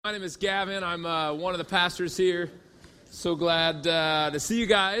My name is Gavin. I'm one of the pastors here. So glad to see you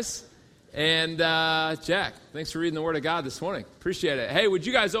guys. And Jack, thanks for reading the Word of God this morning. Appreciate it. Hey, would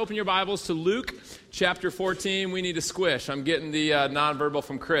you guys open your Bibles to Luke chapter 14? We need a squish. I'm getting the nonverbal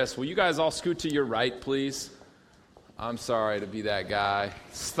from Chris. Will you guys all scoot to your right, please? I'm sorry to be that guy.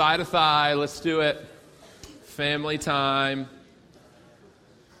 It's thigh to thigh. Let's do it. Family time.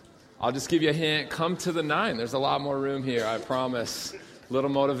 I'll just give you a hint. Come to the 9. There's a lot more room here, I promise. Little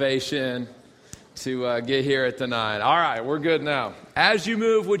motivation to get here at the 9. All right, we're good now. As you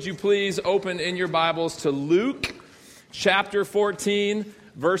move, would you please open in your Bibles to Luke chapter 14,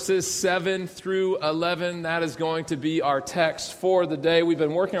 verses 7 through 11. That is going to be our text for the day. We've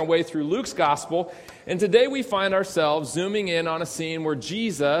been working our way through Luke's gospel, and today we find ourselves zooming in on a scene where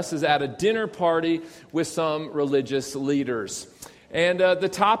Jesus is at a dinner party with some religious leaders. And the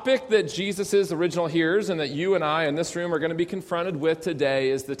topic that Jesus' original hearers and that you and I in this room are going to be confronted with today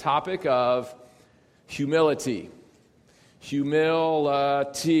is the topic of humility.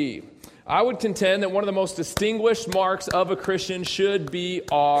 Humility. I would contend that one of the most distinguished marks of a Christian should be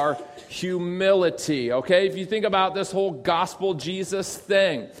our humility. Okay, if you think about this whole gospel Jesus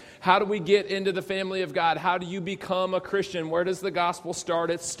thing, how do we get into the family of God? How do you become a Christian? Where does the gospel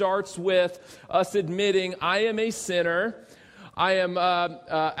start? It starts with us admitting, I am a sinner. I am out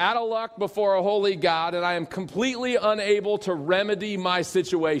of luck before a holy God, and I am completely unable to remedy my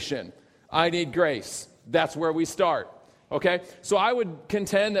situation. I need grace. That's where we start, okay? So I would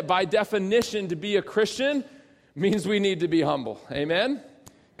contend that by definition, to be a Christian means we need to be humble. Amen?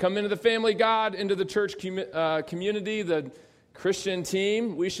 Come into the family of God, into the church community, the Christian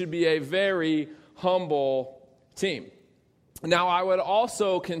team. We should be a very humble team. Now, I would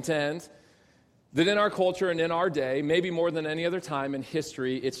also contend that in our culture and in our day, maybe more than any other time in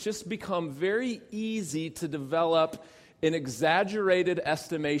history, it's just become very easy to develop an exaggerated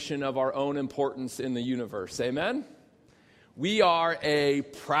estimation of our own importance in the universe. Amen? We are a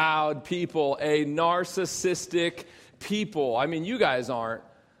proud people, a narcissistic people. I mean, you guys aren't.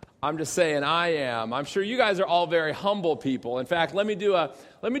 I'm just saying I am. I'm sure you guys are all very humble people. In fact, let me do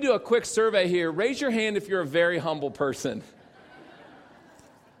a quick survey here. Raise your hand if you're a very humble person.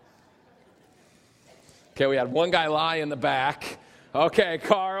 Okay, we had one guy lie in the back. Okay,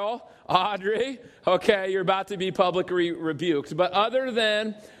 Carl, Audrey. Okay, you're about to be publicly rebuked. But other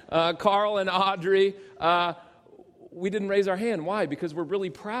than Carl and Audrey, we didn't raise our hand. Why? Because we're really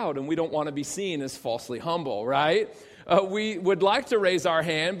proud and we don't want to be seen as falsely humble, right? We would like to raise our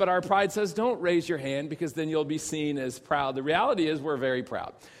hand, but our pride says don't raise your hand because then you'll be seen as proud. The reality is we're very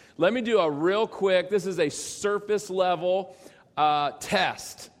proud. Let me do a real quick, this is a surface level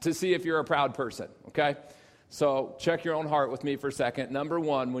test to see if you're a proud person, okay? So check your own heart with me for a second. Number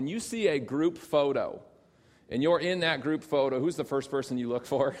one, when you see a group photo and you're in that group photo, who's the first person you look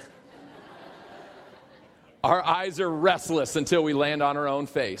for? Our eyes are restless until we land on our own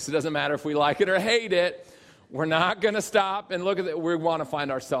face. It doesn't matter if we like it or hate it. We're not going to stop and look at it. We want to find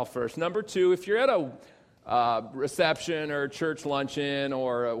ourselves first. Number two, if you're at a reception or church luncheon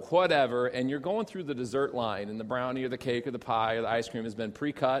or whatever, and you're going through the dessert line, and the brownie or the cake or the pie or the ice cream has been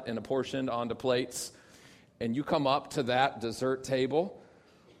pre-cut and apportioned onto plates, and you come up to that dessert table,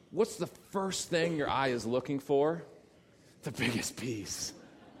 what's the first thing your eye is looking for? The biggest piece.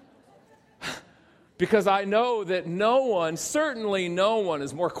 Because I know that certainly no one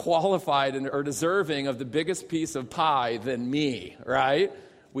is more qualified or deserving of the biggest piece of pie than me, right?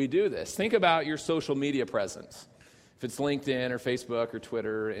 We do this. Think about your social media presence. If it's LinkedIn or Facebook or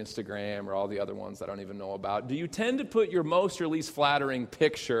Twitter or Instagram or all the other ones that I don't even know about, do you tend to put your most or least flattering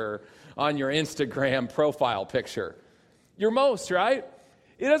picture on your Instagram profile picture? Your most, right?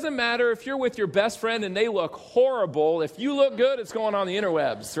 It doesn't matter if you're with your best friend and they look horrible. If you look good, it's going on the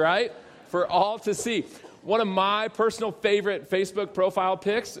interwebs, right? For all to see. One of my personal favorite Facebook profile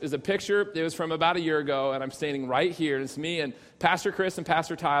pics is a picture. It was from about a year ago, and I'm standing right here. It's me and Pastor Chris and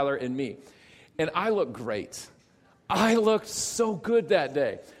Pastor Tyler and me. And I looked great. I looked so good that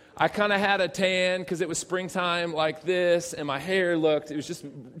day. I kind of had a tan because it was springtime like this, and my hair it was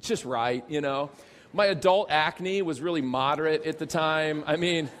just right, you know. My adult acne was really moderate at the time. I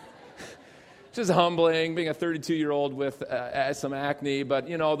mean, just humbling, being a 32-year-old with some acne. But,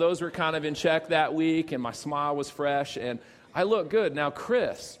 you know, those were kind of in check that week, and my smile was fresh, and I looked good. Now,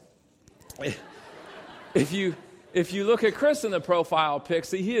 Chris, if you look at Chris in the profile pic,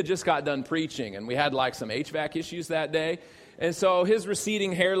 see, he had just got done preaching, and we had, like, some HVAC issues that day. And so his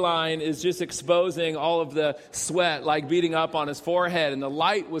receding hairline is just exposing all of the sweat, like beating up on his forehead, and the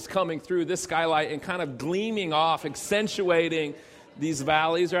light was coming through this skylight and kind of gleaming off, accentuating these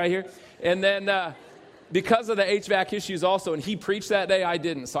valleys right here. And then because of the HVAC issues also, and he preached that day, I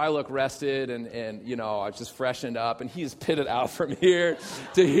didn't. So I look rested and you know, I was just freshened up, and he's pitted out from here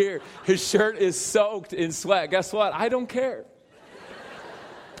to here. His shirt is soaked in sweat. Guess what? I don't care.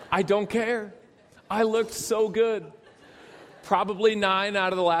 I don't care. I looked so good. Probably 9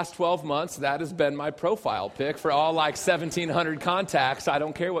 out of the last 12 months, that has been my profile pic for all like 1,700 contacts. I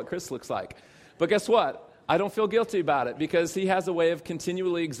don't care what Chris looks like. But guess what? I don't feel guilty about it because he has a way of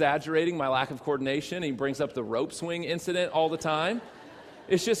continually exaggerating my lack of coordination. He brings up the rope swing incident all the time.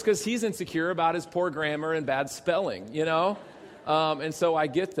 It's just because he's insecure about his poor grammar and bad spelling, you know? And so I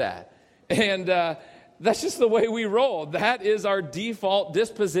get that. And that's just the way we roll. That is our default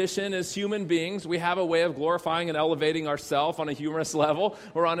disposition as human beings. We have a way of glorifying and elevating ourselves on a humorous level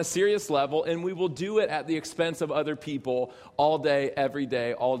or on a serious level, and we will do it at the expense of other people all day, every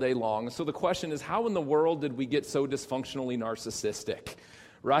day, all day long. So the question is, how in the world did we get so dysfunctionally narcissistic?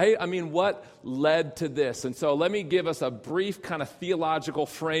 Right? I mean, what led to this? And so let me give us a brief kind of theological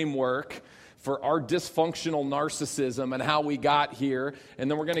framework for our dysfunctional narcissism and how we got here. And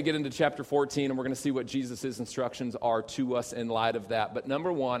then we're going to get into chapter 14, and we're going to see what Jesus' instructions are to us in light of that. But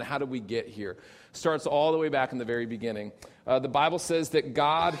number one, how did we get here? Starts all the way back in the very beginning. The Bible says that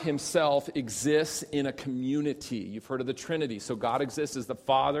God himself exists in a community. You've heard of the Trinity. So God exists as the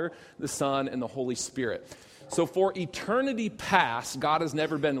Father, the Son, and the Holy Spirit. So for eternity past, God has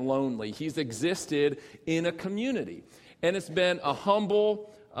never been lonely. He's existed in a community. And it's been a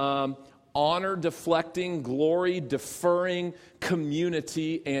humble, honor-deflecting, glory-deferring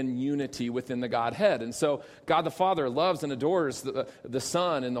community and unity within the Godhead. And so God the Father loves and adores the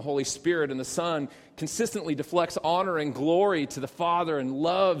Son and the Holy Spirit, and the Son consistently deflects honor and glory to the Father and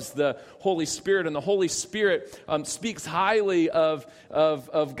loves the Holy Spirit, and the Holy Spirit speaks highly of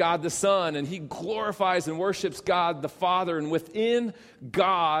God the Son, and he glorifies and worships God the Father. And within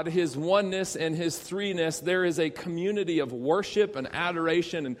God, his oneness and his threeness, there is a community of worship and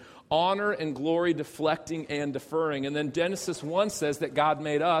adoration and honor and glory, deflecting and deferring. And then Genesis 1 says that God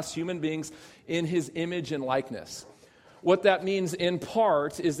made us, human beings, in his image and likeness. What that means in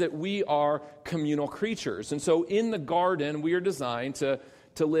part is that we are communal creatures. And so in the garden, we are designed to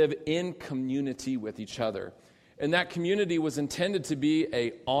live in community with each other. And that community was intended to be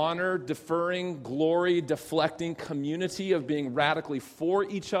a honor, deferring, glory, deflecting community of being radically for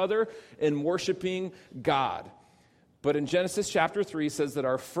each other and worshiping God. But in Genesis chapter 3 says that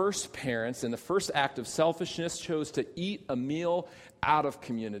our first parents, in the first act of selfishness, chose to eat a meal out of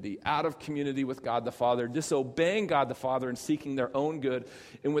community with God the Father, disobeying God the Father and seeking their own good.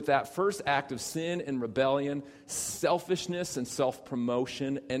 And with that first act of sin and rebellion, selfishness and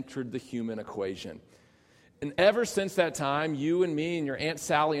self-promotion entered the human equation. And ever since that time, you and me and your Aunt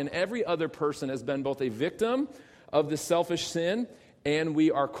Sally and every other person has been both a victim of this selfish sin, and we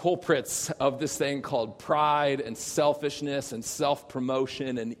are culprits of this thing called pride and selfishness and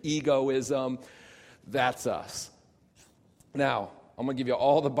self-promotion and egoism. That's us. Now, I'm going to give you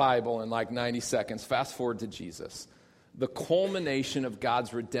all the Bible in like 90 seconds. Fast forward to Jesus. The culmination of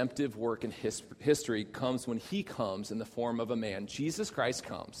God's redemptive work in history comes when he comes in the form of a man. Jesus Christ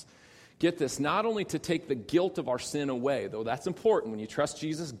comes. Get this, not only to take the guilt of our sin away, though that's important. When you trust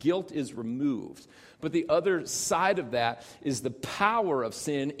Jesus, guilt is removed. But the other side of that is the power of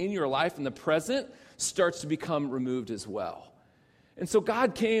sin in your life in the present starts to become removed as well. And so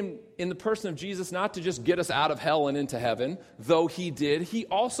God came in the person of Jesus not to just get us out of hell and into heaven, though he did. He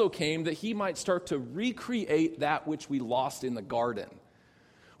also came that he might start to recreate that which we lost in the garden,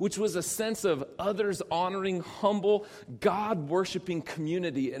 which was a sense of others-honoring, humble, God-worshiping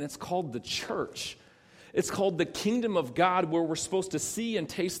community, and it's called the church. It's called the kingdom of God, where we're supposed to see and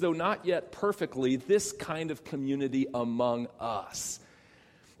taste, though not yet perfectly, this kind of community among us.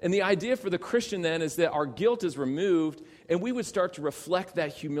 And the idea for the Christian then is that our guilt is removed, and we would start to reflect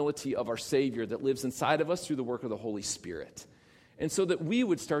that humility of our Savior that lives inside of us through the work of the Holy Spirit. And so that we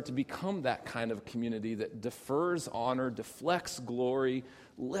would start to become that kind of community that defers honor, deflects glory,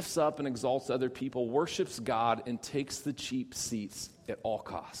 lifts up and exalts other people, worships God, and takes the cheap seats at all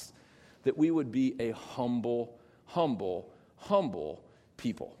costs. That we would be a humble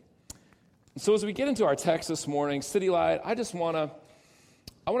people. So as we get into our text this morning, City Light, I want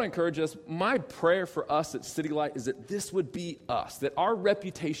to encourage us. My prayer for us at City Light is that this would be us, that our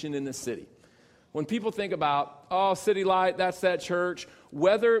reputation in the city, when people think about, oh, City Light, that's that church,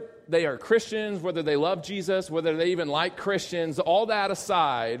 whether they are Christians, whether they love Jesus, whether they even like Christians, all that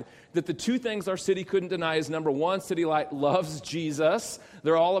aside, that the two things our city couldn't deny is, number one, City Light loves Jesus.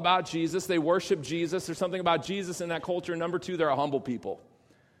 They're all about Jesus. They worship Jesus. There's something about Jesus in that culture. Number two, they're a humble people.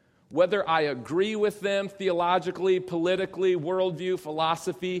 Whether I agree with them theologically, politically, worldview,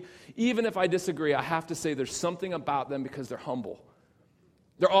 philosophy, even if I disagree, I have to say there's something about them because they're humble.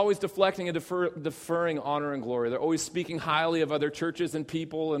 They're always deflecting and deferring honor and glory. They're always speaking highly of other churches and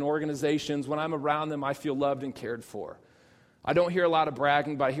people and organizations. When I'm around them, I feel loved and cared for. I don't hear a lot of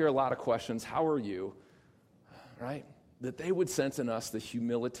bragging, but I hear a lot of questions. How are you? Right? That they would sense in us the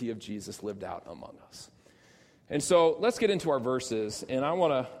humility of Jesus lived out among us. And so let's get into our verses. And I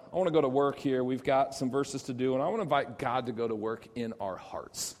want to go to work here. We've got some verses to do, and I want to invite God to go to work in our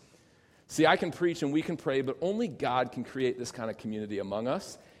hearts. See, I can preach and we can pray, but only God can create this kind of community among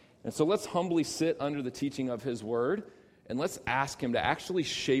us. And so let's humbly sit under the teaching of his word, and let's ask him to actually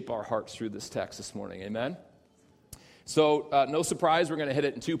shape our hearts through this text this morning. Amen? So no surprise, we're going to hit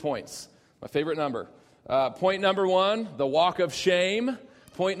it in 2 points. My favorite number. Point number 1, the walk of shame.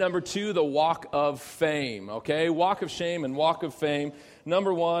 Point number 2, the walk of fame. Okay, walk of shame and walk of fame.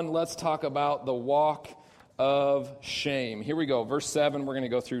 Number 1, let's talk about the walk of shame. Here we go. Verse 7, we're going to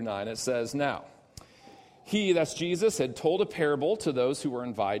go through 9. It says, "Now, he," that's Jesus, "had told a parable to those who were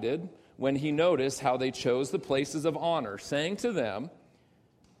invited when he noticed how they chose the places of honor, saying to them,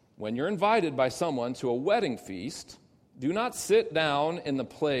 'When you're invited by someone to a wedding feast, do not sit down in the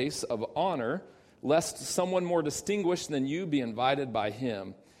place of honor, lest someone more distinguished than you be invited by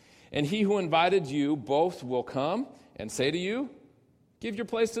him. And he who invited you both will come and say to you, give your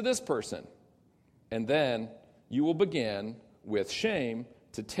place to this person. And then you will begin with shame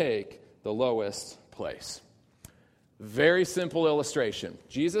to take the lowest place.'" Very simple illustration.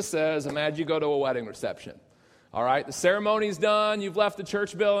 Jesus says, imagine you go to a wedding reception. All right, the ceremony's done, you've left the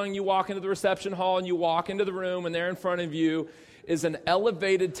church building, you walk into the reception hall, and you walk into the room, and there in front of you is an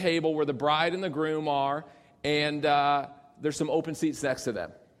elevated table where the bride and the groom are, and there's some open seats next to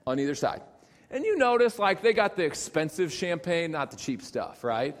them on either side. And you notice, like, they got the expensive champagne, not the cheap stuff,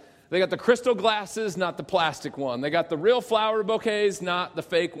 right? They got the crystal glasses, not the plastic one. They got the real flower bouquets, not the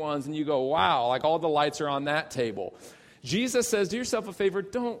fake ones. And you go, wow, like all the lights are on that table. Jesus says, do yourself a favor,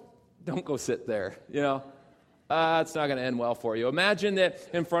 don't go sit there, you know. It's not going to end well for you. Imagine that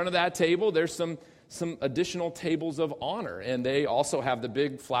in front of that table, there's some additional tables of honor. And they also have the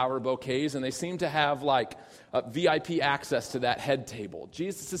big flower bouquets, and they seem to have like VIP access to that head table.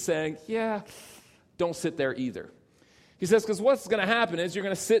 Jesus is saying, yeah, don't sit there either. He says, because what's going to happen is you're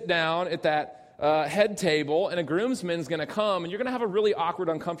going to sit down at that head table, and a groomsman's going to come, and you're going to have a really awkward,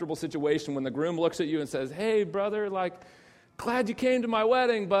 uncomfortable situation when the groom looks at you and says, hey, brother, like, glad you came to my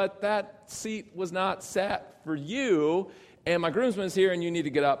wedding, but that seat was not set for you, and my groomsman's here, and you need to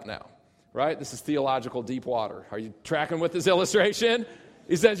get up now, right? This is theological deep water. Are you tracking with this illustration?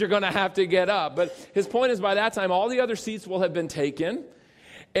 He says you're going to have to get up. But his point is by that time, all the other seats will have been taken,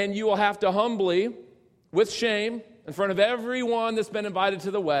 and you will have to humbly, with shame, in front of everyone that's been invited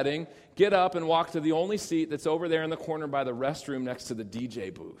to the wedding, get up and walk to the only seat that's over there in the corner by the restroom next to the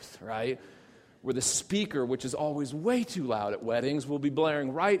DJ booth, right? Where the speaker, which is always way too loud at weddings, will be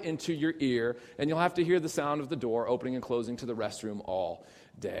blaring right into your ear, and you'll have to hear the sound of the door opening and closing to the restroom all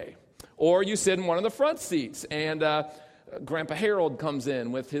day. Or you sit in one of the front seats, and Grandpa Harold comes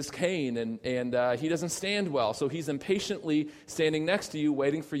in with his cane, and he doesn't stand well, so he's impatiently standing next to you,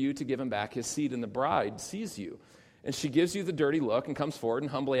 waiting for you to give him back his seat, and the bride sees you. And she gives you the dirty look and comes forward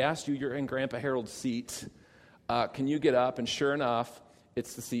and humbly asks you, you're in Grandpa Harold's seat. Can you get up? And sure enough,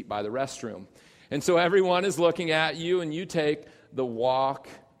 it's the seat by the restroom. And so everyone is looking at you, and you take the walk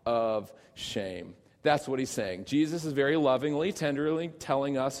of shame. That's what he's saying. Jesus is very lovingly, tenderly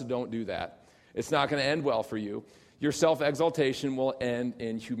telling us, don't do that. It's not going to end well for you. Your self-exaltation will end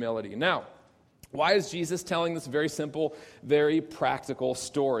in humility. Now, why is Jesus telling this very simple, very practical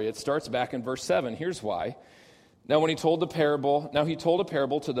story? It starts back in verse 7. Here's why. Now he told a parable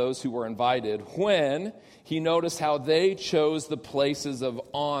to those who were invited when he noticed how they chose the places of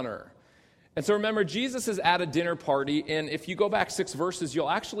honor. And so remember, Jesus is at a dinner party, and if you go back 6 verses, you'll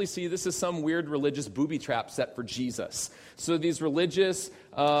actually see this is some weird religious booby trap set for Jesus. So these religious,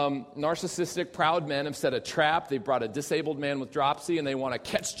 narcissistic, proud men have set a trap. They brought a disabled man with dropsy, and they want to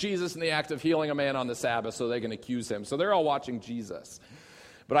catch Jesus in the act of healing a man on the Sabbath so they can accuse him. So they're all watching Jesus.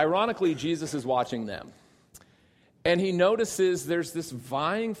 But ironically, Jesus is watching them. And he notices there's this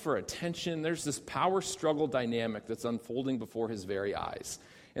vying for attention. There's this power struggle dynamic that's unfolding before his very eyes.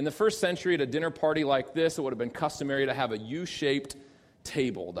 In the first century, at a dinner party like this, it would have been customary to have a U-shaped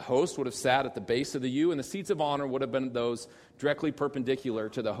table. The host would have sat at the base of the U, and the seats of honor would have been those directly perpendicular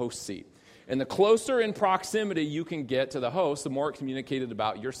to the host seat. And the closer in proximity you can get to the host, the more it communicated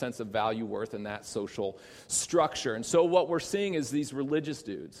about your sense of value, worth, and that social structure. And so what we're seeing is these religious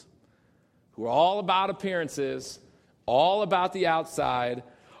dudes who are all about appearances, all about the outside,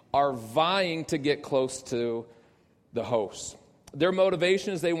 are vying to get close to the host. Their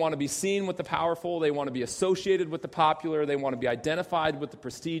motivation is they want to be seen with the powerful, they want to be associated with the popular, they want to be identified with the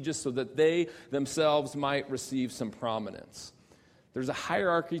prestigious so that they themselves might receive some prominence. There's a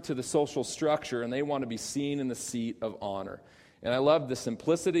hierarchy to the social structure, and they want to be seen in the seat of honor. And I love the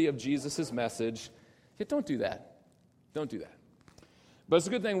simplicity of Jesus' message. Yet don't do that. Don't do that. But it's a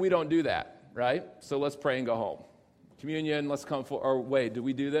good thing we don't do that, right? So let's pray and go home. Communion, let's come for, or wait, do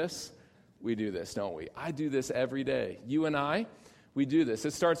we do this? We do this, don't we? I do this every day. You and I, we do this.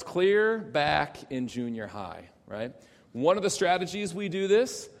 It starts clear back in junior high, right? One of the strategies we do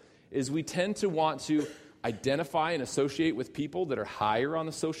this is we tend to want to identify and associate with people that are higher on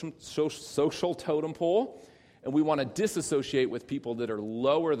the social totem pole, and we want to disassociate with people that are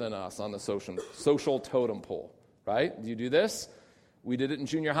lower than us on the social totem pole, right? Do you do this? We did it in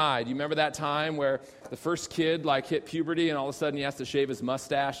junior high. Do you remember that time where the first kid hit puberty and all of a sudden he has to shave his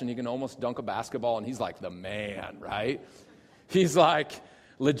mustache and he can almost dunk a basketball and he's like the man, right? He's like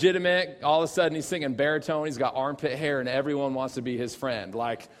legitimate. All of a sudden he's singing baritone. He's got armpit hair and everyone wants to be his friend.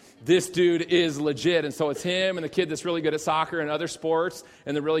 Like, this dude is legit. And so it's him and the kid that's really good at soccer and other sports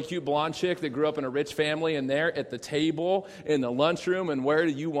and the really cute blonde chick that grew up in a rich family, and they're at the table in the lunchroom, and where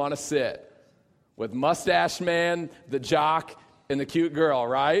do you want to sit? With mustache man, the jock, and the cute girl,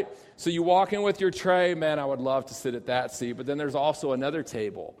 right? So you walk in with your tray, man, I would love to sit at that seat. But then there's also another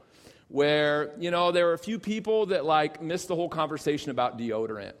table where, there are a few people that missed the whole conversation about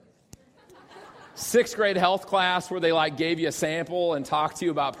deodorant. 6th grade health class where they gave you a sample and talked to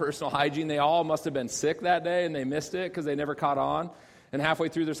you about personal hygiene. They all must have been sick that day and they missed it because they never caught on. And halfway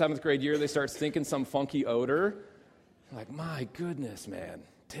through their 7th grade year, they start stinking some funky odor. Like, my goodness, man.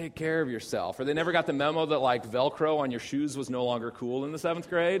 Take care of yourself. Or they never got the memo that Velcro on your shoes was no longer cool in the 7th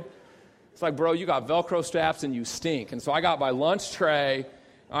grade. It's like, bro, you got Velcro straps and you stink. And so I got my lunch tray.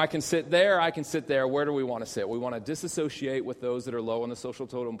 I can sit there. Where do we want to sit? We want to disassociate with those that are low on the social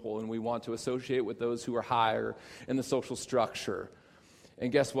totem pole, and we want to associate with those who are higher in the social structure.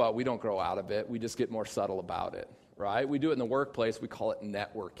 And guess what? We don't grow out of it. We just get more subtle about it, right? We do it in the workplace. We call it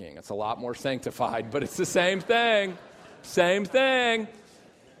networking. It's a lot more sanctified, but it's the same thing. Same thing.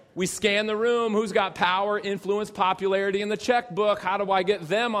 We scan the room. Who's got power, influence, popularity in the checkbook? How do I get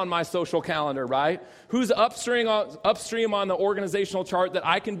them on my social calendar, right? Who's upstream on the organizational chart that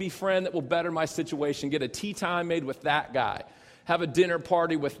I can befriend that will better my situation? Get a tea time made with that guy. Have a dinner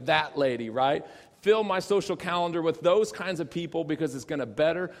party with that lady, right? Fill my social calendar with those kinds of people because it's going to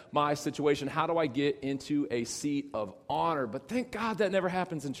better my situation. How do I get into a seat of honor? But thank God that never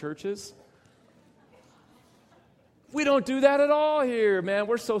happens in churches. We don't do that at all here, man.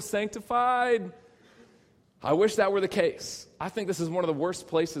 We're so sanctified. I wish that were the case. I think this is one of the worst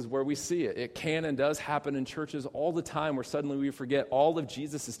places where we see it. It can and does happen in churches all the time where suddenly we forget all of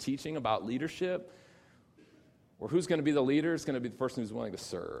Jesus' teaching about leadership. Or who's going to be the leader? It's going to be the person who's willing to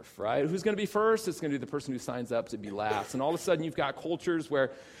serve, right? Who's going to be first? It's going to be the person who signs up to be last. And all of a sudden you've got cultures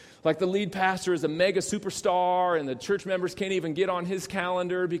where the lead pastor is a mega superstar and the church members can't even get on his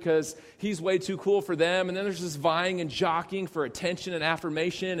calendar because he's way too cool for them. And then there's this vying and jockeying for attention and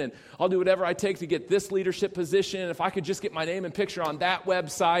affirmation. And I'll do whatever I take to get this leadership position. If I could just get my name and picture on that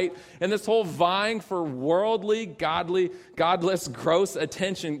website. And this whole vying for worldly, godless, gross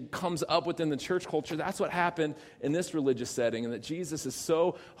attention comes up within the church culture. That's what happened in this religious setting and that Jesus is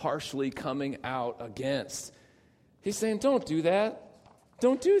so harshly coming out against. He's saying, don't do that.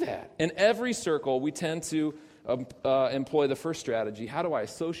 Don't do that. In every circle, we tend to employ the first strategy. How do I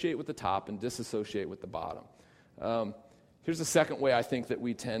associate with the top and disassociate with the bottom? Here's the second way I think that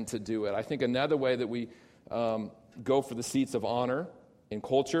we tend to do it. I think another way that we go for the seats of honor in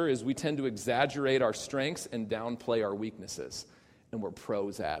culture is we tend to exaggerate our strengths and downplay our weaknesses. And we're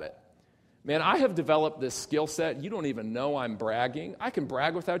pros at it. Man, I have developed this skill set. You don't even know I'm bragging. I can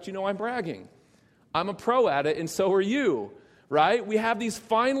brag without you know I'm bragging. I'm a pro at it, and so are you. Right? We have these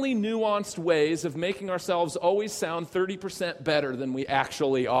finely nuanced ways of making ourselves always sound 30% better than we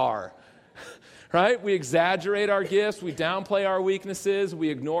actually are. Right? We exaggerate our gifts. We downplay our weaknesses. We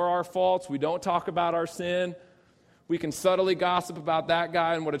ignore our faults. We don't talk about our sin. We can subtly gossip about that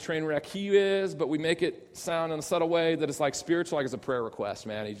guy and what a train wreck he is, but we make it sound in a subtle way that it's spiritual, like it's a prayer request,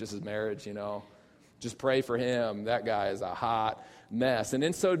 man. He's just his marriage, Just pray for him. That guy is a hot mess. And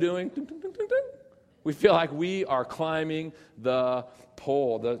in so doing, we feel like we are climbing the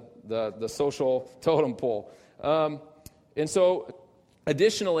pole, the social totem pole. And so,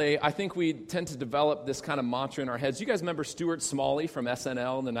 additionally, I think we tend to develop this kind of mantra in our heads. You guys remember Stuart Smalley from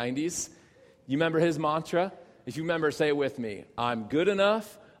SNL in the 90s? You remember his mantra? If you remember, say it with me. I'm good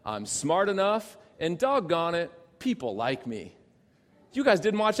enough, I'm smart enough, and doggone it, people like me. You guys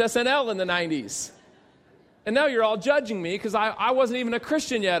didn't watch SNL in the 90s. And now you're all judging me because I wasn't even a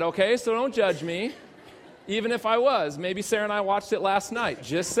Christian yet, okay? So don't judge me, even if I was. Maybe Sarah and I watched it last night.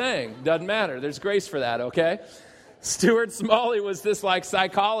 Just saying. Doesn't matter. There's grace for that, okay? Stuart Smalley was this like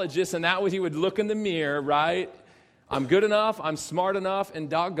psychologist, and that way he would look in the mirror, right? I'm good enough, I'm smart enough, and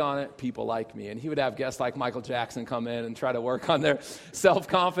doggone it, people like me. And he would have guests like Michael Jackson come in and try to work on their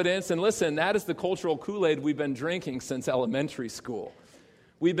self-confidence. And listen, that is the cultural Kool-Aid we've been drinking since elementary school.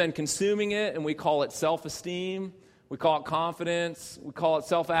 We've been consuming it, and we call it self-esteem. We call it confidence. We call it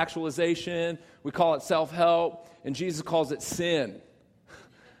self-actualization. We call it self-help. And Jesus calls it sin.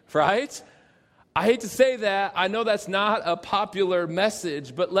 Right? I hate to say that. I know that's not a popular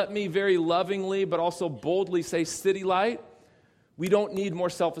message, but let me very lovingly but also boldly say, City Light, we don't need more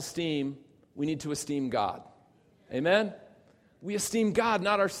self-esteem. We need to esteem God. Amen? We esteem God,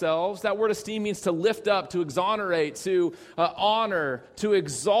 not ourselves. That word esteem means to lift up, to exonerate, to honor, to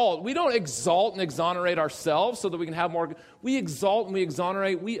exalt. We don't exalt and exonerate ourselves so that we can have more. We exalt and we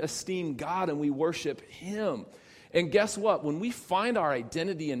exonerate. We esteem God and we worship Him. And guess what? When we find our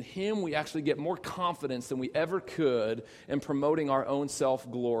identity in Him, we actually get more confidence than we ever could in promoting our own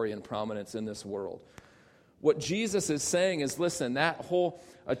self-glory and prominence in this world. What Jesus is saying is, listen, that whole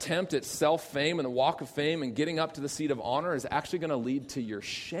attempt at self-fame and the walk of fame and getting up to the seat of honor is actually going to lead to your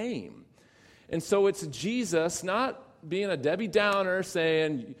shame. And so it's Jesus not being a Debbie Downer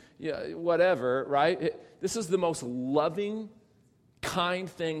saying, yeah, whatever, right? This is the most loving, kind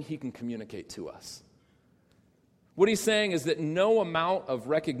thing He can communicate to us. What He's saying is that no amount of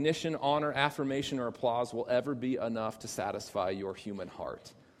recognition, honor, affirmation, or applause will ever be enough to satisfy your human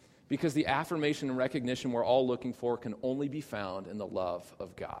heart. Because the affirmation and recognition we're all looking for can only be found in the love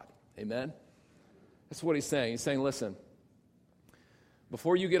of God. Amen? That's what He's saying. He's saying, listen,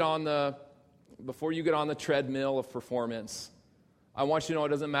 before you get on the treadmill of performance, I want you to know it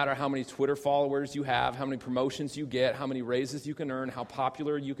doesn't matter how many Twitter followers you have, how many promotions you get, how many raises you can earn, how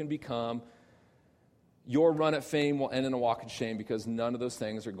popular you can become. Your run at fame will end in a walk of shame because none of those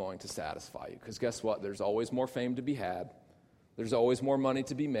things are going to satisfy you. Because guess what? There's always more fame to be had. There's always more money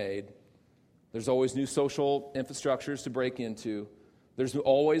to be made. There's always new social infrastructures to break into. There's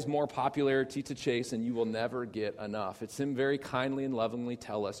always more popularity to chase, and you will never get enough. It's Him very kindly and lovingly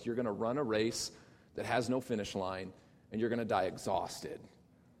tell us you're going to run a race that has no finish line, and you're going to die exhausted.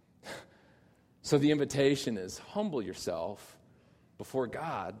 So the invitation is humble yourself before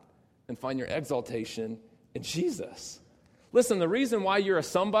God and find your exaltation in Jesus. Listen, the reason why you're a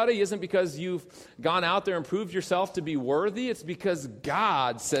somebody isn't because you've gone out there and proved yourself to be worthy. It's because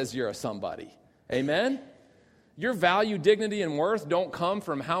God says you're a somebody. Amen? Your value, dignity, and worth don't come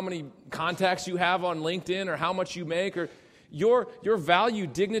from how many contacts you have on LinkedIn or how much you make. Or your value,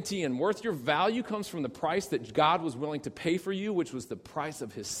 dignity, and worth, your value comes from the price that God was willing to pay for you, which was the price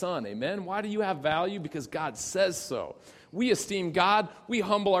of His Son. Amen? Why do you have value? Because God says so. We esteem God, we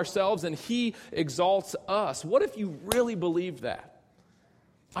humble ourselves, and He exalts us. What if you really believe that?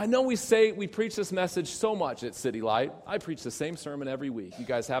 I know we preach this message so much at City Light. I preach the same sermon every week. You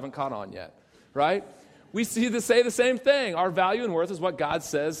guys haven't caught on yet, right? We say the same thing. Our value and worth is what God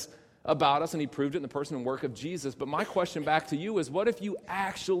says about us, and He proved it in the person and work of Jesus. But my question back to you is, what if you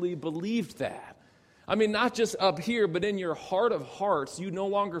actually believed that? I mean, not just up here, but in your heart of hearts, you no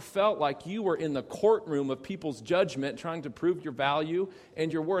longer felt like you were in the courtroom of people's judgment trying to prove your value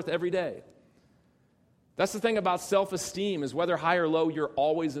and your worth every day. That's the thing about self-esteem is whether high or low, you're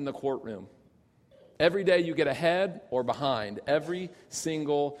always in the courtroom. Every day you get ahead or behind, every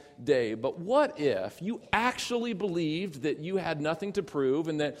single day. But what if you actually believed that you had nothing to prove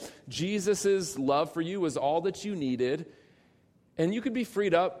and that Jesus' love for you was all that you needed, and you could be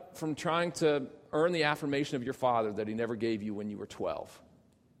freed up from trying to earn the affirmation of your father that He never gave you when you were 12?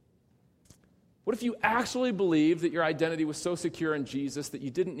 What if you actually believed that your identity was so secure in Jesus that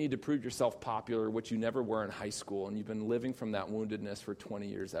you didn't need to prove yourself popular, which you never were in high school, and you've been living from that woundedness for 20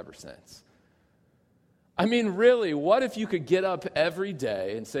 years ever since? I mean, really, what if you could get up every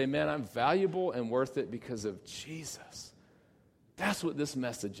day and say, man, I'm valuable and worth it because of Jesus? That's what this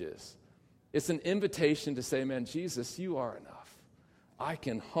message is. It's an invitation to say, man, Jesus, you are enough. I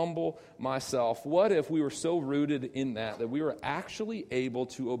can humble myself. What if we were so rooted in that we were actually able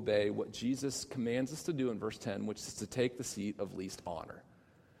to obey what Jesus commands us to do in verse 10, which is to take the seat of least honor?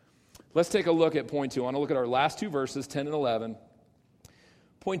 Let's take a look at point 2. I want to look at our last two verses, 10 and 11.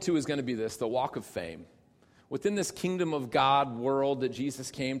 Point 2 is going to be this, the walk of fame. Within this kingdom of God world that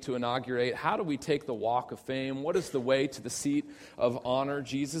Jesus came to inaugurate, how do we take the walk of fame? What is the way to the seat of honor?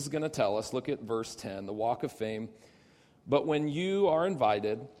 Jesus is going to tell us. Look at verse 10, the walk of fame. But when you are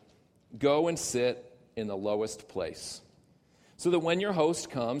invited, go and sit in the lowest place, so that when your host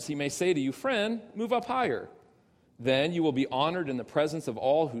comes, he may say to you, 'Friend, move up higher.' Then you will be honored in the presence of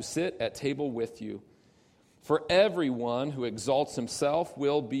all who sit at table with you. For everyone who exalts himself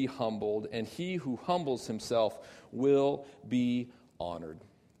will be humbled, and he who humbles himself will be honored."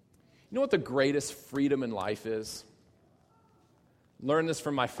 You know what the greatest freedom in life is? Learn this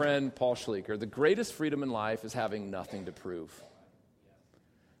from my friend Paul Schleicher. The greatest freedom in life is having nothing to prove.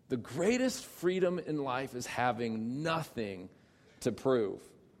 The greatest freedom in life is having nothing to prove.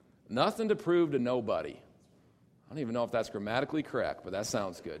 Nothing to prove to nobody. I don't even know if that's grammatically correct, but that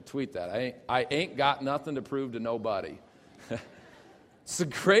sounds good. Tweet that. I ain't got nothing to prove to nobody. It's the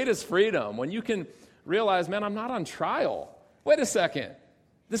greatest freedom when you can realize, man, I'm not on trial. Wait a second.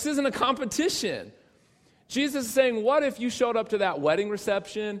 This isn't a competition. Jesus is saying, what if you showed up to that wedding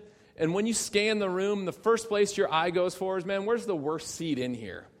reception and when you scan the room, the first place your eye goes for is, man, where's the worst seat in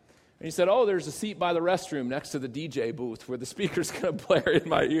here? And he said, oh, there's a seat by the restroom next to the DJ booth where the speaker's going to blare in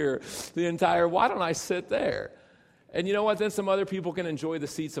my ear why don't I sit there? And you know what? Then some other people can enjoy the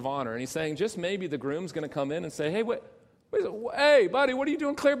seats of honor. And he's saying just maybe the groom's going to come in and say, hey, hey, buddy, what are you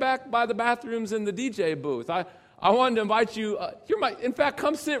doing clear back by the bathrooms in the DJ booth? I wanted to invite you. In fact,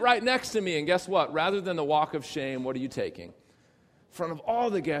 come sit right next to me. And guess what? Rather than the walk of shame, what are you taking? In front of all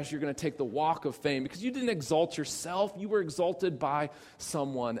the guests, you're going to take the walk of fame because you didn't exalt yourself. You were exalted by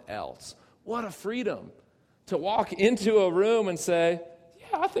someone else. What a freedom to walk into a room and say,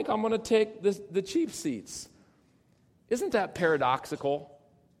 yeah, I think I'm going to take the cheap seats. Isn't that paradoxical?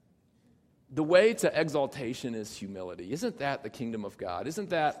 The way to exaltation is humility. Isn't that the kingdom of God?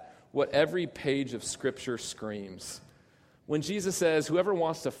 Isn't that what every page of Scripture screams? When Jesus says, whoever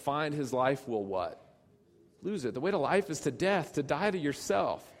wants to find his life will what? Lose it. The way to life is to death, to die to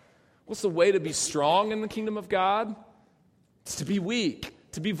yourself. What's the way to be strong in the kingdom of God? It's to be weak,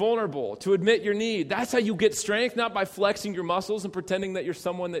 to be vulnerable, to admit your need. That's how you get strength, not by flexing your muscles and pretending that you're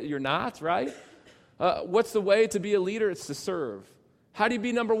someone that you're not, right? What's the way to be a leader? It's to serve. How do you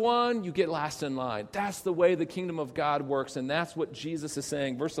be number one? You get last in line. That's the way the kingdom of God works, and that's what Jesus is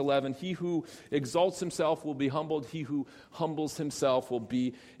saying. Verse 11, he who exalts himself will be humbled. He who humbles himself will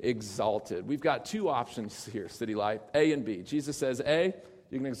be exalted. We've got two options here, City Light, A and B. Jesus says, A,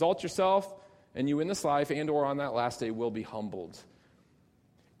 you can exalt yourself, and you in this life and or on that last day will be humbled.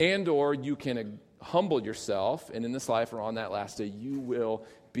 And or you can humble yourself, and in this life or on that last day, you will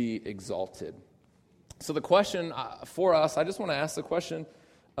be exalted. So the question for us, I just want to ask the question,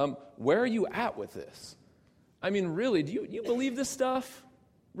 where are you at with this? I mean, really, do you believe this stuff?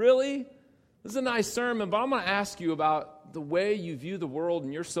 Really? This is a nice sermon, but I'm going to ask you about the way you view the world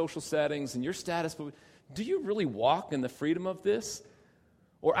and your social settings and your status. Do you really walk in the freedom of this?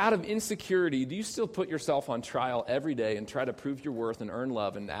 Or out of insecurity, do you still put yourself on trial every day and try to prove your worth and earn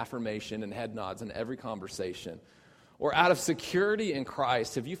love and affirmation and head nods in every conversation? Or out of security in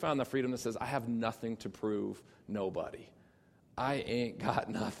Christ, have you found the freedom that says, I have nothing to prove nobody? I ain't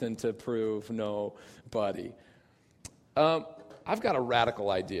got nothing to prove nobody. I've got a radical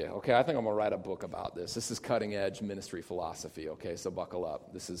idea, okay? I think I'm going to write a book about this. This is cutting edge ministry philosophy, okay? So buckle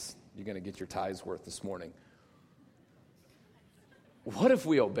up. You're going to get your tithes worth this morning. What if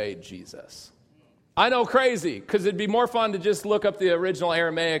we obeyed Jesus? I know, crazy, because it'd be more fun to just look up the original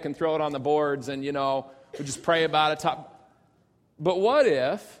Aramaic and throw it on the boards and, we just pray about it. But what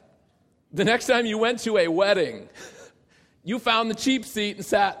if the next time you went to a wedding, you found the cheap seat and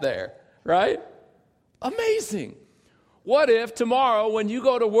sat there, right? Amazing. What if tomorrow when you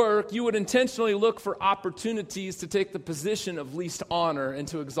go to work, you would intentionally look for opportunities to take the position of least honor and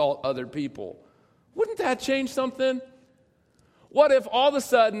to exalt other people? Wouldn't that change something? What if all of a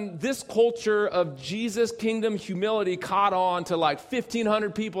sudden this culture of Jesus' kingdom humility caught on to like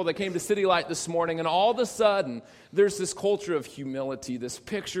 1,500 people that came to City Light this morning, and all of a sudden there's this culture of humility, this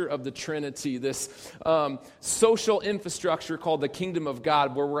picture of the Trinity, this social infrastructure called the kingdom of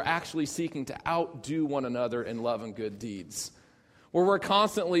God, where we're actually seeking to outdo one another in love and good deeds, where we're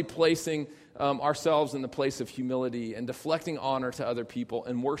constantly placing ourselves in the place of humility and deflecting honor to other people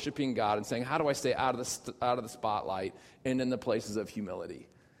and worshiping God and saying, how do I stay out of the spotlight and in the places of humility?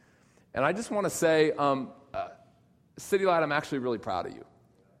 And I just want to say, City Light, I'm actually really proud of you.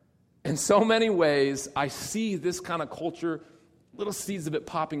 In so many ways, I see this kind of culture, little seeds of it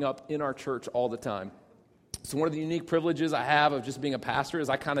popping up in our church all the time. So one of the unique privileges I have of just being a pastor is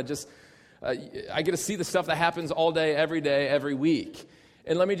I kind of just, I get to see the stuff that happens all day, every week.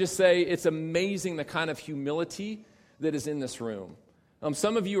 And let me just say, it's amazing the kind of humility that is in this room.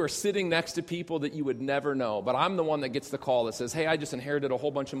 Some of you are sitting next to people that you would never know, but I'm the one that gets the call that says, hey, I just inherited a whole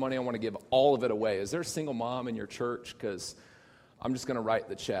bunch of money. I want to give all of it away. Is there a single mom in your church? Because I'm just going to write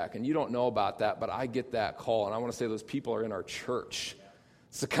the check. And you don't know about that, but I get that call. And I want to say those people are in our church.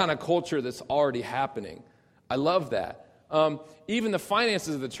 It's the kind of culture that's already happening. I love that. Even the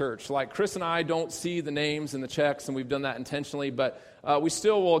finances of the church, like Chris and I don't see the names and the checks, and we've done that intentionally, but we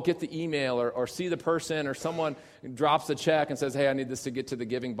still will get the email or see the person, or someone drops a check and says, hey, I need this to get to the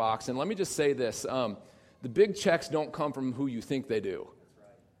giving box. And let me just say this, the big checks don't come from who you think they do.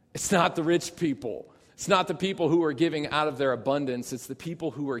 It's not the rich people. It's not the people who are giving out of their abundance. It's the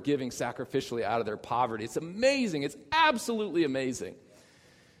people who are giving sacrificially out of their poverty. It's amazing. It's absolutely amazing.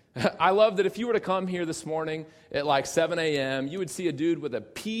 I love that if you were to come here this morning at like 7 a.m., you would see a dude with a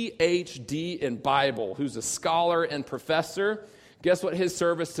PhD in Bible who's a scholar and professor. Guess what his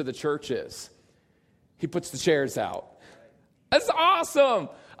service to the church is? He puts the chairs out. That's awesome.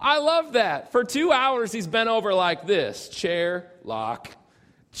 I love that. For 2 hours, he's bent over like this. Chair, lock,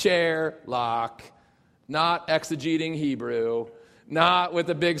 not exegeting Hebrew, not with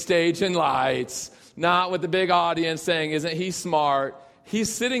the big stage and lights, not with the big audience saying, isn't he smart?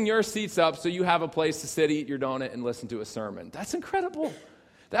 He's sitting your seats up so you have a place to sit, eat your donut, and listen to a sermon. That's incredible.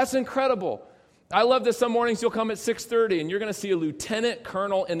 That's incredible. I love that some mornings you'll come at 6:30 and you're going to see a lieutenant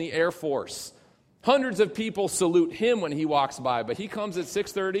colonel in the Air Force. Hundreds of people salute him when he walks by, but he comes at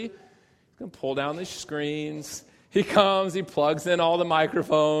 6:30. He's going to pull down the screens. He comes, he plugs in all the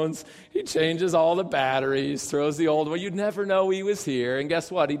microphones, he changes all the batteries, throws the old one. You'd never know he was here. And guess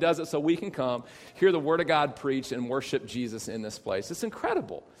what? He does it so we can come, hear the Word of God preached, and worship Jesus in this place. It's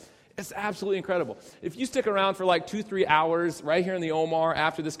incredible. It's absolutely incredible. If you stick around for like 2-3 hours right here in the Omar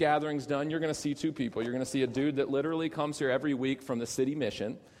after this gathering's done, you're going to see two people. You're going to see a dude that literally comes here every week from the city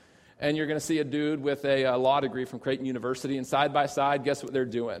mission, and you're going to see a dude with a law degree from Creighton University, and side by side, guess what they're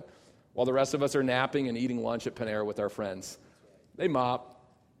doing? While the rest of us are napping and eating lunch at Panera with our friends. They mop.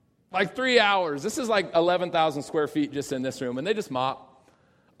 Like 3 hours. This is like 11,000 square feet just in this room. And they just mop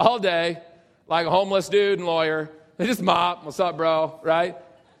all day. Like a homeless dude and lawyer. They just mop. What's up, bro? Right?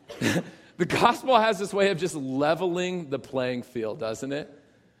 The gospel has this way of just leveling the playing field, doesn't it?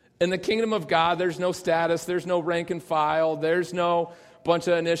 In the kingdom of God, there's no status. There's no rank and file. There's no bunch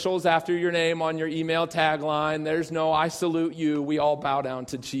of initials after your name on your email tagline. There's no, I salute you. We all bow down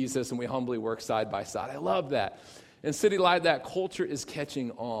to Jesus and we humbly work side by side. I love that. In City Light, that culture is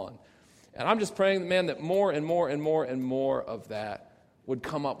catching on. And I'm just praying, man, that more and more and more and more of that would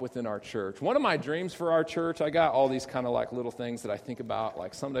come up within our church. One of my dreams for our church, I got all these kind of like little things that I think about,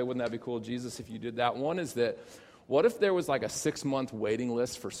 like someday wouldn't that be cool, Jesus, if you did that? One is that, what if there was like a 6-month waiting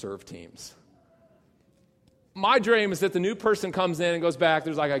list for serve teams? My dream is that the new person comes in and goes back.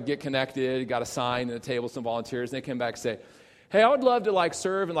 There's like a get connected, got a sign and a table, some volunteers. And they come back and say, hey, I would love to like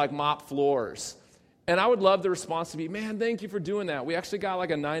serve and like mop floors. And I would love the response to be, man, thank you for doing that. We actually got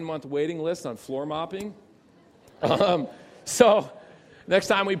like a 9-month waiting list on floor mopping. So next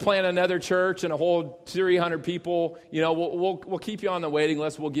time we plan another church and a whole 300 people, you know, we'll keep you on the waiting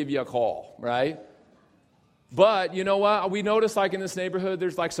list. We'll give you a call, right? But you know what? We noticed like in this neighborhood,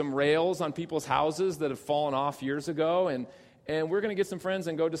 there's like some rails on people's houses that have fallen off years ago. And we're going to get some friends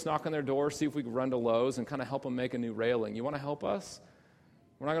and go just knock on their door, see if we can run to Lowe's and kind of help them make a new railing. You want to help us?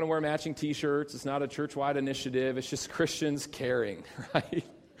 We're not going to wear matching T-shirts. It's not a church-wide initiative. It's just Christians caring, right?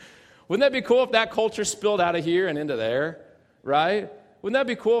 Wouldn't that be cool if that culture spilled out of here and into there, right? Wouldn't that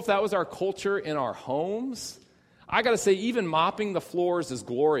be cool if that was our culture in our homes? I got to say, even mopping the floors is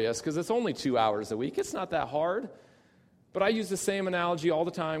glorious because it's only 2 hours a week. It's not that hard. But I use the same analogy all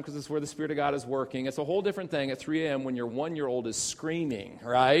the time because it's where the Spirit of God is working. It's a whole different thing at 3 a.m. when your 1-year-old is screaming,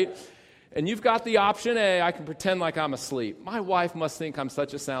 right? And you've got the option A, I can pretend like I'm asleep. My wife must think I'm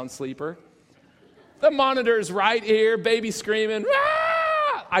such a sound sleeper. The monitor's right here, baby screaming,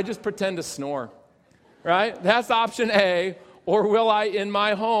 ah! I just pretend to snore, right? That's option A. Or will I, in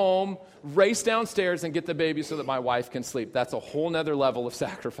my home, race downstairs and get the baby so that my wife can sleep? That's a whole nother level of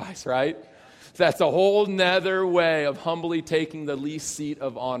sacrifice, right? That's a whole nother way of humbly taking the least seat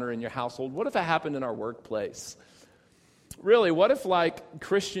of honor in your household. What if it happened in our workplace? Really, what if like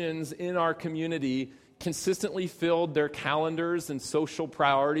Christians in our community consistently filled their calendars and social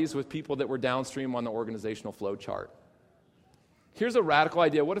priorities with people that were downstream on the organizational flow chart? Here's a radical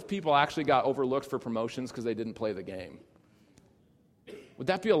idea. What if people actually got overlooked for promotions because they didn't play the game? Would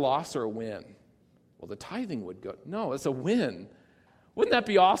that be a loss or a win? Well, the tithing would go. No, it's a win. Wouldn't that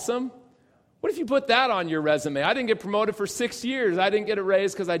be awesome? What if you put that on your resume? I didn't get promoted for 6 years. I didn't get a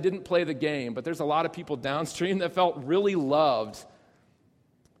raise because I didn't play the game. But there's a lot of people downstream that felt really loved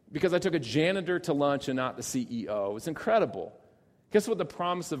because I took a janitor to lunch and not the CEO. It's incredible. Guess what the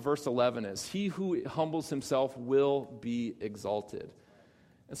promise of verse 11 is? He who humbles himself will be exalted.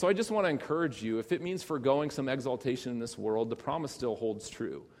 And so I just want to encourage you, if it means forgoing some exaltation in this world, the promise still holds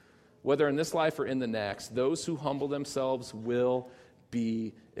true. Whether in this life or in the next, those who humble themselves will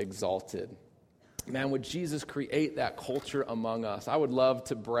be exalted. Man, would Jesus create that culture among us? I would love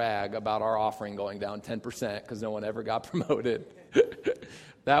to brag about our offering going down 10% because no one ever got promoted.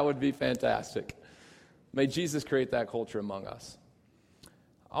 That would be fantastic. May Jesus create that culture among us.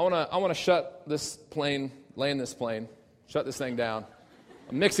 I want to shut this plane, land this plane, shut this thing down.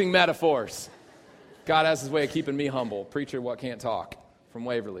 I'm mixing metaphors. God has his way of keeping me humble. Preacher, what can't talk? From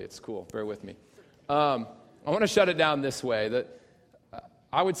Waverly. It's cool. Bear with me. I want to shut it down this way. That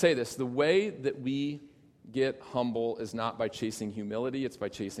I would say this. The way that we get humble is not by chasing humility. It's by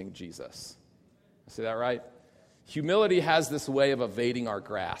chasing Jesus. Say that right? Humility has this way of evading our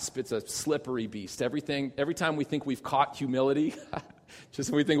grasp. It's a slippery beast. Every time we think we've caught humility, just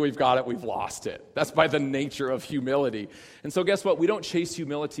when we think we've got it, we've lost it. That's by the nature of humility. And so guess what? We don't chase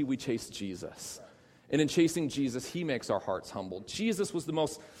humility. We chase Jesus. And in chasing Jesus, he makes our hearts humble. Jesus was the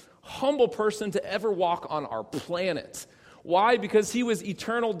most humble person to ever walk on our planet. Why? Because he was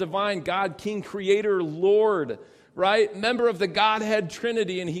eternal, divine God, King, Creator, Lord, right? Member of the Godhead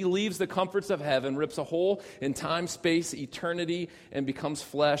Trinity, and he leaves the comforts of heaven, rips a hole in time, space, eternity, and becomes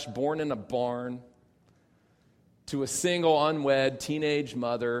flesh, born in a barn to a single, unwed teenage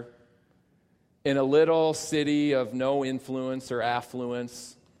mother in a little city of no influence or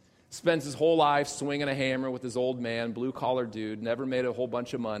affluence. Spends his whole life swinging a hammer with his old man, blue-collar dude, never made a whole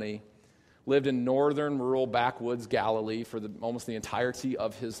bunch of money. Lived in northern, rural, backwoods Galilee for almost the entirety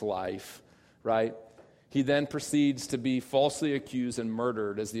of his life, right? He then proceeds to be falsely accused and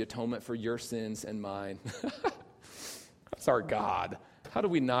murdered as the atonement for your sins and mine. That's our God. How do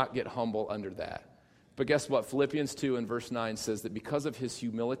we not get humble under that? But guess what? Philippians 2 and verse 9 says that because of his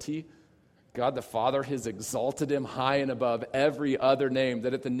humility, God the Father has exalted him high and above every other name,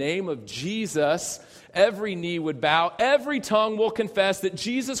 that at the name of Jesus, every knee would bow, every tongue will confess that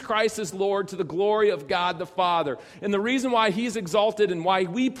Jesus Christ is Lord to the glory of God the Father. And the reason why he's exalted and why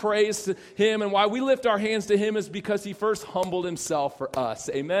we praise him and why we lift our hands to him is because he first humbled himself for us.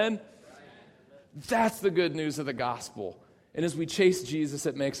 Amen? That's the good news of the gospel. And as we chase Jesus,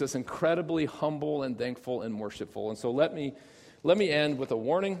 it makes us incredibly humble and thankful and worshipful. And so let me end with a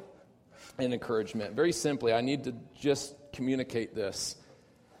warning and encouragement. Very simply, I need to just communicate this.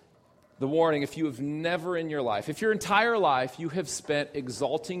 The warning, if you have never in your life, if your entire life you have spent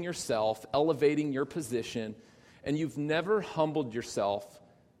exalting yourself, elevating your position, and you've never humbled yourself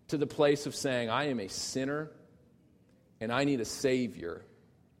to the place of saying, I am a sinner and I need a Savior.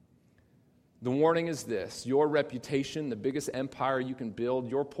 The warning is this: your reputation, the biggest empire you can build,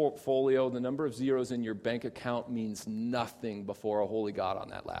 your portfolio, the number of zeros in your bank account means nothing before a holy God on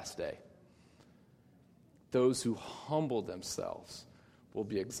that last day. Those who humble themselves will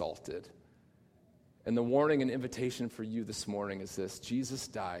be exalted. And the warning and invitation for you this morning is this: Jesus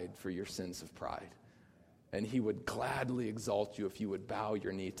died for your sins of pride, and he would gladly exalt you if you would bow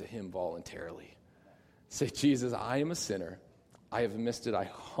your knee to him voluntarily. Say, Jesus, I am a sinner. I have missed it. I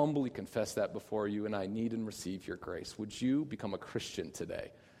humbly confess that before you, and I need and receive your grace. Would you become a Christian today?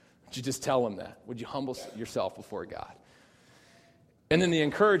 Would you just tell him that? Would you humble yourself before God? And then the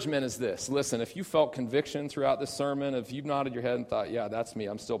encouragement is this. Listen, if you felt conviction throughout this sermon, if you've nodded your head and thought, yeah, that's me,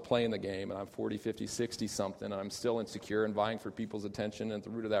 I'm still playing the game, and I'm 40, 50, 60 something, and I'm still insecure and vying for people's attention, and the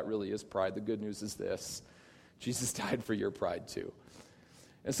root of that really is pride. The good news is this: Jesus died for your pride too.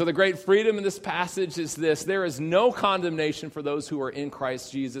 And so the great freedom in this passage is this: there is no condemnation for those who are in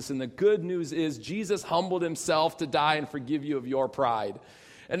Christ Jesus. And the good news is Jesus humbled himself to die and forgive you of your pride.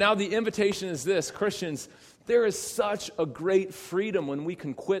 And now the invitation is this: Christians, there is such a great freedom when we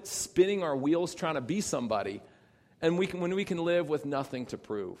can quit spinning our wheels trying to be somebody, and when we can live with nothing to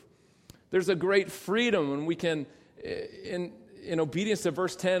prove. There's a great freedom when we can, in obedience to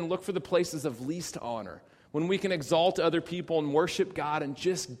verse 10, look for the places of least honor. When we can exalt other people and worship God and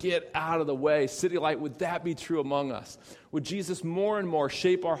just get out of the way. City Light, would that be true among us? Would Jesus more and more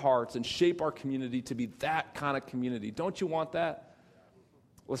shape our hearts and shape our community to be that kind of community? Don't you want that?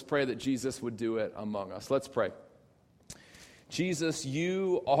 Let's pray that Jesus would do it among us. Let's pray. Jesus,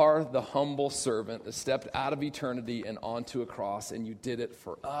 you are the humble servant that stepped out of eternity and onto a cross, and you did it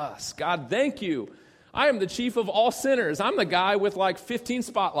for us. God, thank you. I am the chief of all sinners. I'm the guy with like 15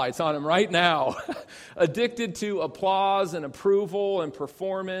 spotlights on him right now, addicted to applause and approval and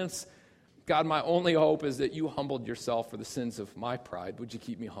performance. God, my only hope is that you humbled yourself for the sins of my pride. Would you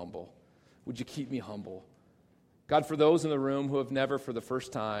keep me humble? Would you keep me humble? God, for those in the room who have never for the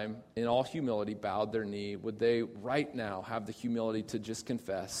first time in all humility bowed their knee, would they right now have the humility to just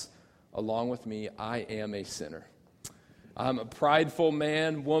confess along with me, I am a sinner. I'm a prideful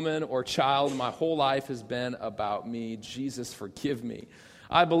man, woman, or child. My whole life has been about me. Jesus, forgive me.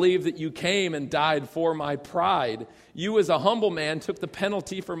 I believe that you came and died for my pride. You as a humble man took the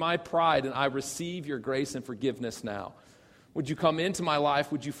penalty for my pride, and I receive your grace and forgiveness now. Would you come into my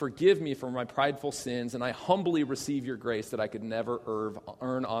life? Would you forgive me for my prideful sins? And I humbly receive your grace that I could never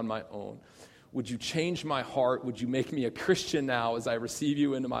earn on my own. Would you change my heart? Would you make me a Christian now as I receive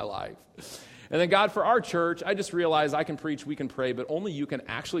you into my life? And then God, for our church, I just realized I can preach, we can pray, but only you can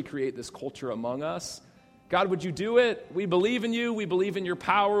actually create this culture among us. God, would you do it? We believe in you. We believe in your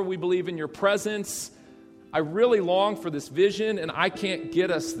power. We believe in your presence. I really long for this vision, and I can't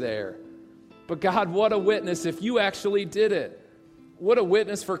get us there. But God, what a witness if you actually did it. What a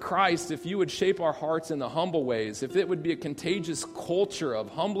witness for Christ if you would shape our hearts in the humble ways, if it would be a contagious culture of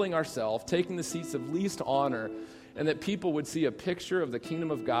humbling ourselves, taking the seats of least honor, and that people would see a picture of the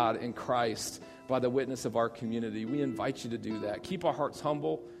kingdom of God in Christ by the witness of our community. We invite you to do that. Keep our hearts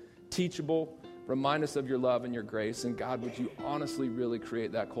humble, teachable, remind us of your love and your grace. And God, would you honestly really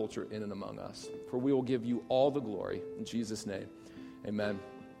create that culture in and among us? For we will give you all the glory. In Jesus' name, amen.